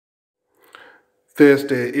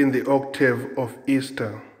Thursday in the octave of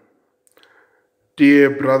Easter. Dear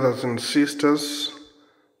brothers and sisters,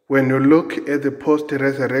 when you look at the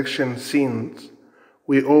post-resurrection scenes,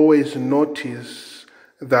 we always notice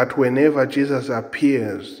that whenever Jesus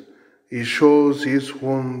appears, he shows his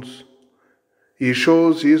wounds. He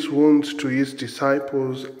shows his wounds to his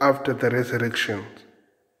disciples after the resurrection.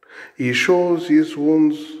 He shows his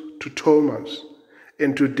wounds to Thomas,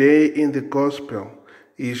 and today in the gospel,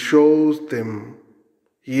 he shows them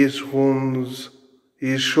his wounds,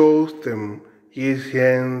 he shows them his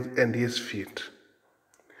hands and his feet.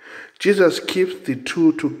 Jesus keeps the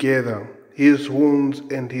two together, his wounds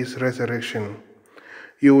and his resurrection.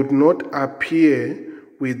 He would not appear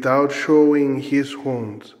without showing his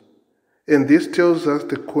wounds. And this tells us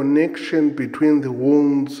the connection between the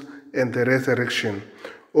wounds and the resurrection,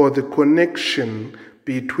 or the connection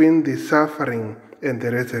between the suffering and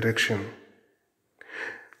the resurrection.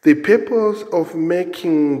 The purpose of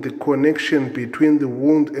making the connection between the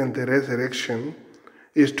wound and the resurrection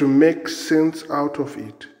is to make sense out of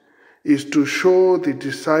it, is to show the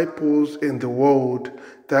disciples and the world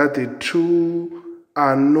that the two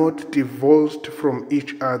are not divorced from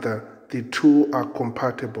each other, the two are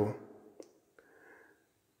compatible.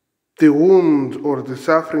 The wound or the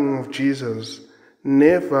suffering of Jesus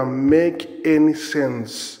never make any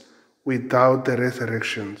sense without the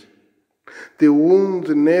resurrection. The wounds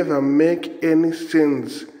never make any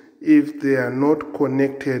sense if they are not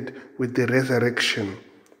connected with the resurrection.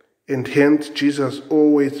 And hence Jesus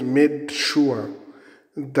always made sure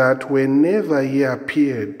that whenever he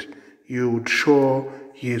appeared, he would show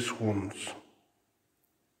his wounds.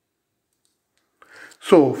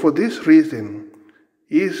 So for this reason,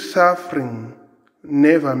 his suffering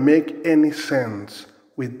never make any sense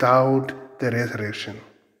without the resurrection.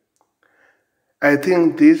 I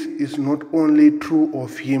think this is not only true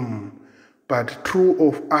of him, but true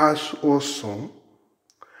of us also.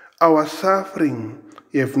 Our suffering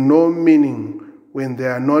have no meaning when they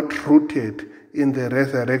are not rooted in the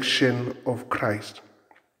resurrection of Christ.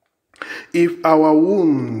 If our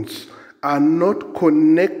wounds are not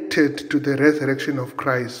connected to the resurrection of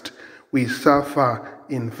Christ, we suffer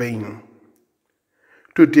in vain.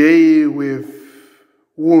 Today we have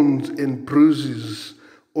wounds and bruises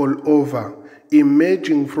all over,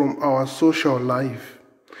 emerging from our social life,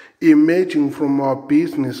 emerging from our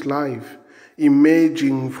business life,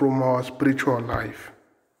 emerging from our spiritual life.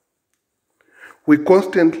 We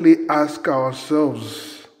constantly ask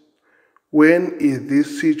ourselves, when is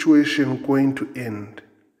this situation going to end?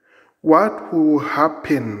 What will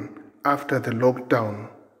happen after the lockdown?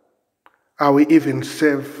 Are we even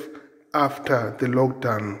safe after the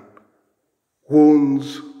lockdown?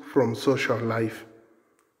 Wounds from social life.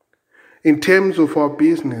 In terms of our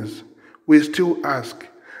business, we still ask,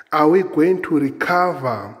 are we going to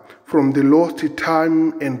recover from the lost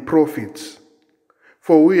time and profits?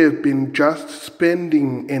 For we have been just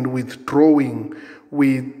spending and withdrawing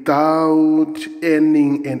without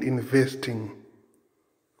earning and investing.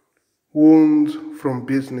 Wounds from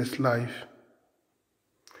business life.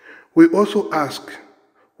 We also ask,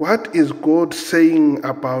 what is God saying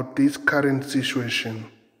about this current situation?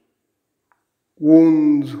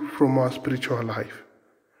 Wounds from our spiritual life.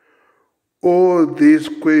 All these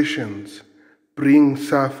questions bring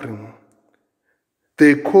suffering.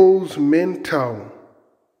 They cause mental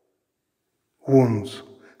wounds.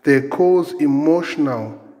 They cause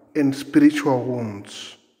emotional and spiritual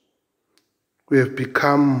wounds. We have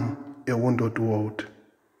become a wounded world.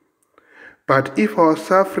 But if our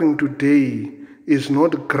suffering today is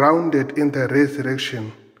not grounded in the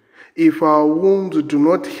resurrection, if our wounds do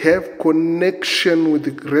not have connection with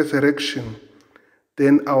the resurrection,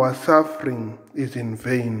 then our suffering is in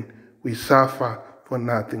vain. We suffer for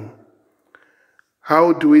nothing.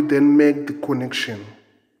 How do we then make the connection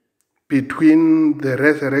between the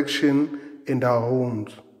resurrection and our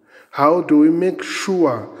wounds? How do we make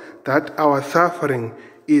sure that our suffering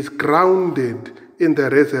is grounded in the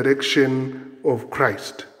resurrection of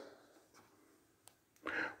Christ?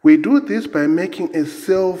 We do this by making a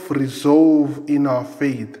self-resolve in our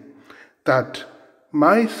faith that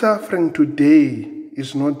my suffering today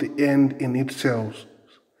is not the end in itself,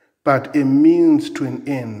 but a means to an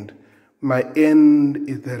end. My end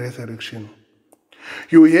is the resurrection.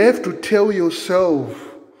 You have to tell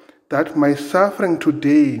yourself that my suffering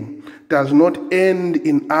today does not end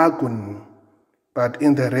in agony, but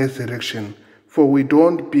in the resurrection. For we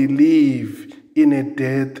don't believe in a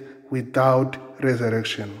death without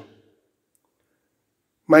resurrection.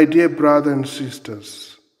 My dear brothers and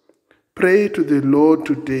sisters, pray to the Lord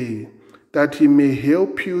today that he may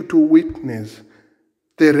help you to witness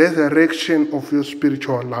the resurrection of your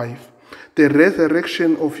spiritual life, the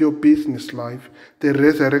resurrection of your business life, the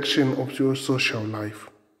resurrection of your social life.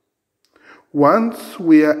 Once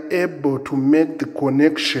we are able to make the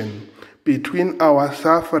connection between our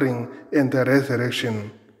suffering and the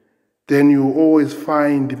resurrection, then you always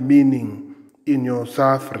find meaning in your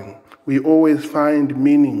suffering. We always find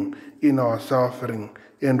meaning in our suffering,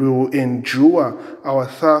 and we will endure our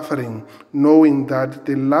suffering knowing that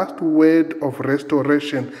the last word of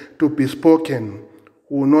restoration to be spoken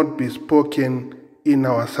will not be spoken in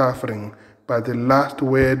our suffering, but the last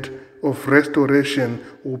word of restoration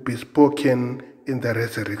will be spoken in the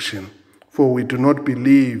resurrection. For we do not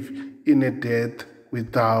believe in a death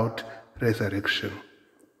without resurrection.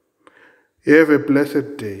 Have a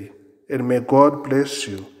blessed day, and may God bless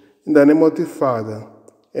you. In the name of the Father,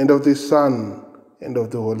 and of the Son, and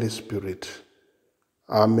of the Holy Spirit.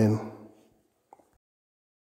 Amen.